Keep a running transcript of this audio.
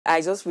I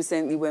just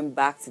recently went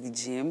back to the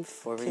gym,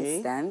 for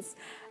instance,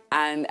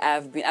 and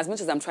I've been, as much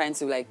as I'm trying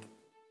to like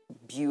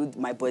build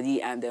my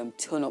body and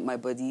tone up my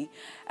body,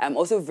 I'm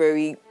also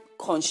very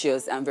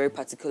conscious and very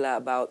particular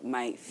about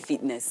my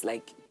fitness,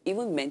 like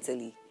even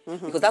mentally,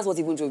 because that's what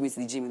even drove me to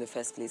the gym in the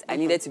first place. I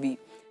needed to be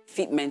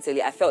fit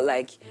mentally. I felt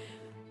like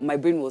my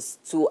brain was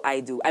too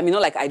idle. I mean,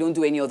 not like I don't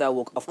do any other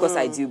work. Of course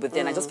I do, but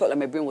then I just felt like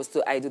my brain was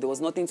too idle. There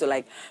was nothing to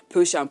like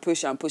push and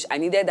push and push. I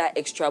needed that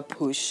extra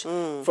push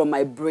from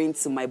my brain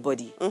to my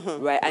body,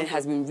 right? And it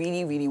has been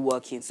really, really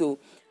working. So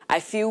I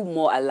feel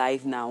more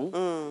alive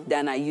now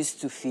than I used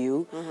to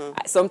feel.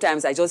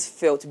 Sometimes I just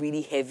felt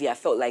really heavy. I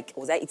felt like,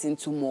 was I eating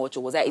too much,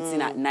 or was I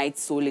eating at night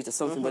so late or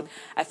something? But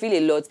I feel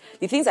a lot.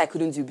 The things I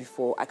couldn't do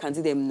before, I can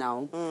do them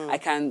now. I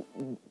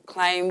can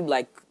climb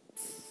like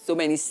so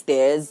many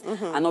stairs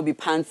and not be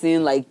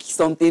panting like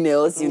something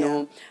else, you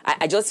know.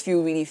 I just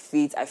feel really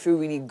fit. I feel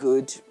really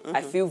good.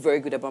 I feel very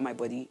good about my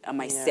body and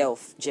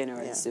myself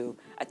generally. So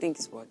I think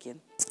it's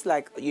working. It's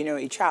like, you know,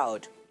 a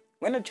child.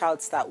 When a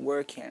child starts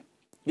working,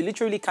 you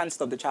literally can't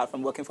stop the child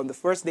from working. From the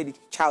first day the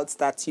child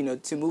starts, you know,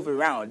 to move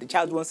around. The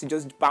child wants to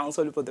just bounce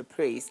all over the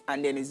place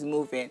and then is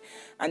moving.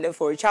 And then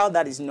for a child,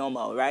 that is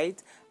normal,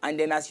 right? And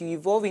then as you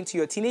evolve into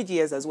your teenage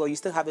years as well, you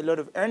still have a lot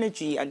of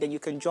energy, and then you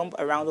can jump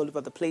around all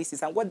over the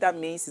places. And what that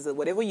means is that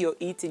whatever you're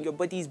eating, your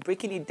body is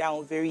breaking it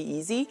down very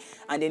easy,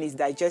 and then it's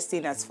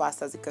digesting as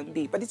fast as it can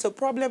be. But it's a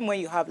problem when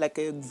you have like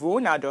a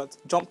grown adult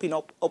jumping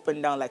up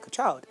and down like a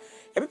child.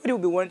 Everybody will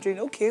be wondering,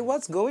 okay,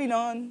 what's going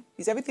on?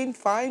 Is everything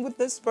fine with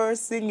this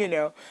person, you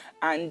know?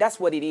 And that's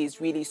what it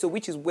is, really. So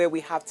which is where we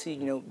have to,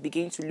 you know,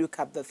 begin to look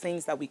at the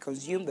things that we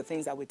consume, the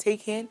things that we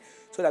take in,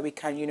 so that we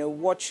can, you know,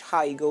 watch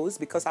how it goes,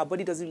 because our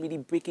body doesn't really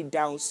break it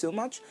down so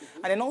much.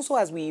 And then also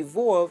as we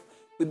evolve,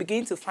 we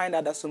begin to find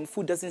out that some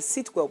food doesn't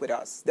sit well with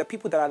us. There are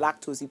people that are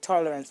lactose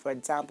intolerant, for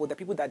example. There are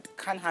people that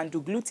can't handle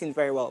gluten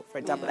very well, for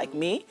example, like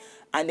me.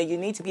 And then you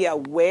need to be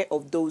aware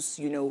of those,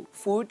 you know,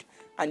 food.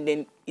 And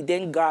then it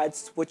then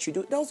guards what you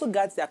do. It also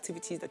guards the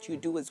activities that you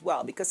do as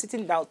well. Because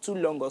sitting down too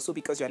long also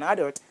because you're an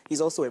adult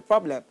is also a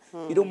problem.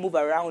 You don't move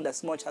around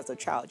as much as a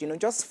child. You know,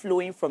 just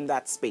flowing from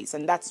that space.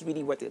 And that's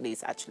really what it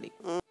is, actually.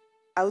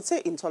 I would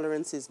say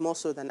intolerance is more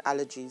so than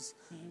allergies.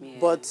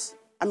 But,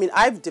 I mean,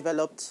 I've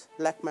developed,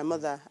 like my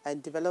mother, I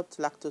developed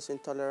lactose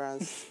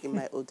intolerance in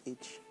my old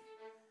age.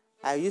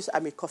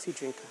 I'm a coffee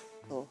drinker.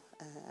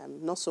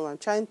 I'm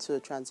trying to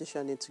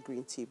transition into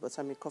green tea, but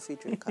I'm a coffee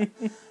drinker.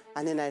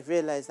 And then I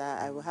realized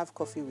that I will have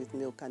coffee with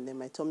milk, and then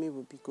my tummy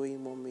will be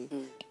going one way.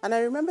 And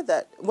I remember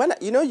that when,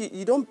 you know,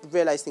 you don't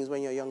realize things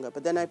when you're younger,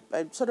 but then I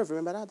sort of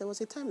remember that there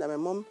was a time that my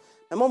mom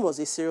was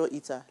a cereal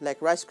eater,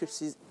 like Rice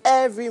Krispies,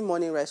 every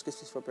morning Rice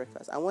Krispies for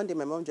breakfast. And one day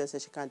my mom just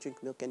said she can't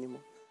drink milk anymore.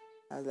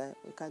 I was like,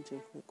 we can't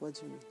drink milk, what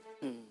do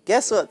you mean?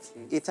 Guess what?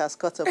 It has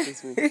caught up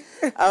with me.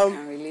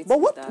 But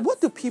what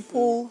do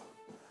people,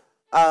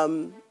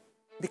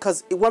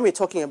 because when we're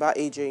talking about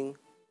aging,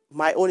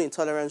 my own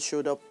intolerance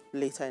showed up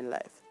later in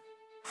life.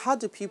 How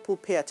do people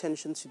pay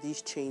attention to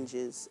these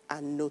changes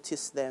and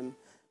notice them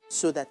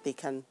so that they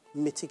can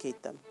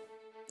mitigate them?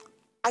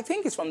 I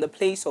think it's from the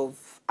place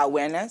of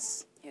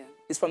awareness.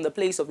 It's from the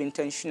place of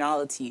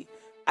intentionality.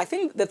 I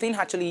think the thing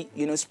actually,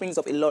 you know, springs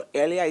up a lot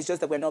earlier. It's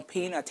just that we're not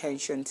paying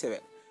attention to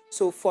it.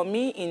 So for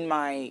me, in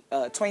my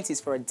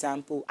 20s, for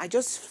example, I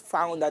just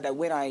found that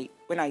when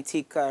I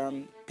take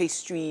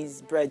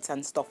pastries, breads,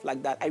 and stuff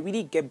like that, I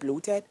really get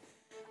bloated.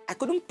 I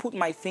couldn't put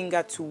my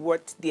finger to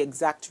what the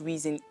exact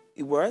reason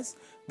it was,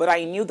 but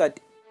I knew that.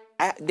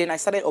 Then I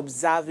started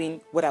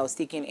observing what I was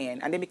taking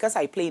in. And then because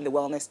I play in the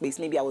wellness space,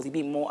 maybe I was a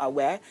bit more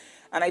aware.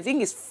 And I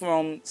think it's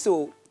from,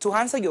 so to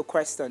answer your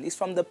question, it's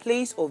from the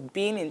place of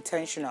being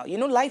intentional. You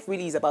know, life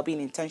really is about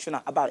being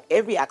intentional about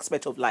every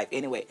aspect of life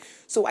anyway.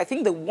 So I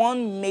think the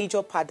one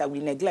major part that we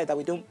neglect, that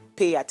we don't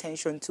pay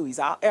attention to, is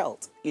our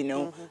health, you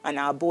know, and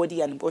our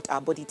body and what our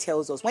body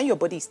tells us. When your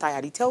body is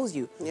tired, it tells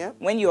you.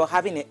 When you're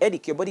having a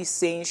headache, your body is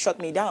saying, shut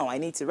me down, I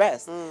need to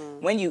rest.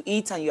 When you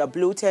eat and you are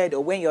bloated,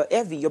 or when you're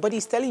heavy, your body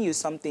is telling you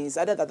something. It's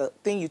either that the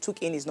thing you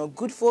took in is not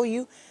good for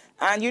you.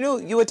 And, you know,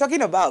 you were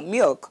talking about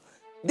milk.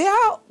 There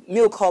are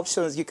milk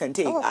options you can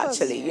take,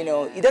 actually. You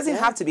know, it doesn't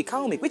have to be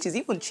cow milk, which is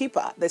even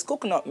cheaper. There's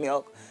coconut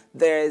milk,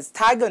 there's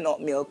tiger nut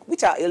milk,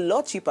 which are a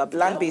lot cheaper,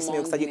 plant-based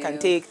milks that you can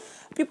take.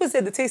 People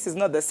say the taste is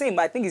not the same,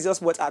 but I think it's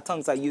just what our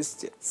tongues are used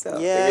to. So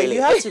yeah, really,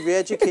 you have to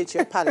re-educate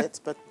your palate,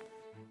 but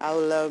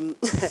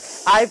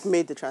I've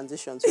made the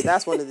transition. So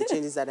that's one of the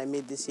changes that I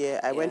made this year.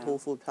 I went whole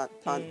food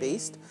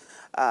plant-based,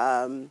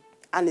 and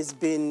it's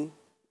been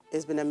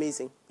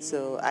amazing.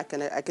 So I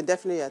can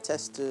definitely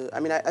attest to.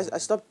 I mean, I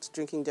stopped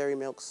drinking dairy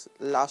milks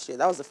last year.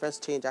 That was the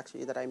first change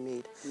actually that I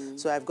made.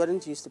 So I've gotten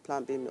used to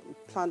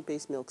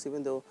plant-based milks,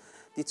 even though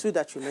the two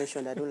that you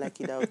mentioned, I don't like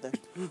either of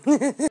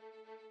them.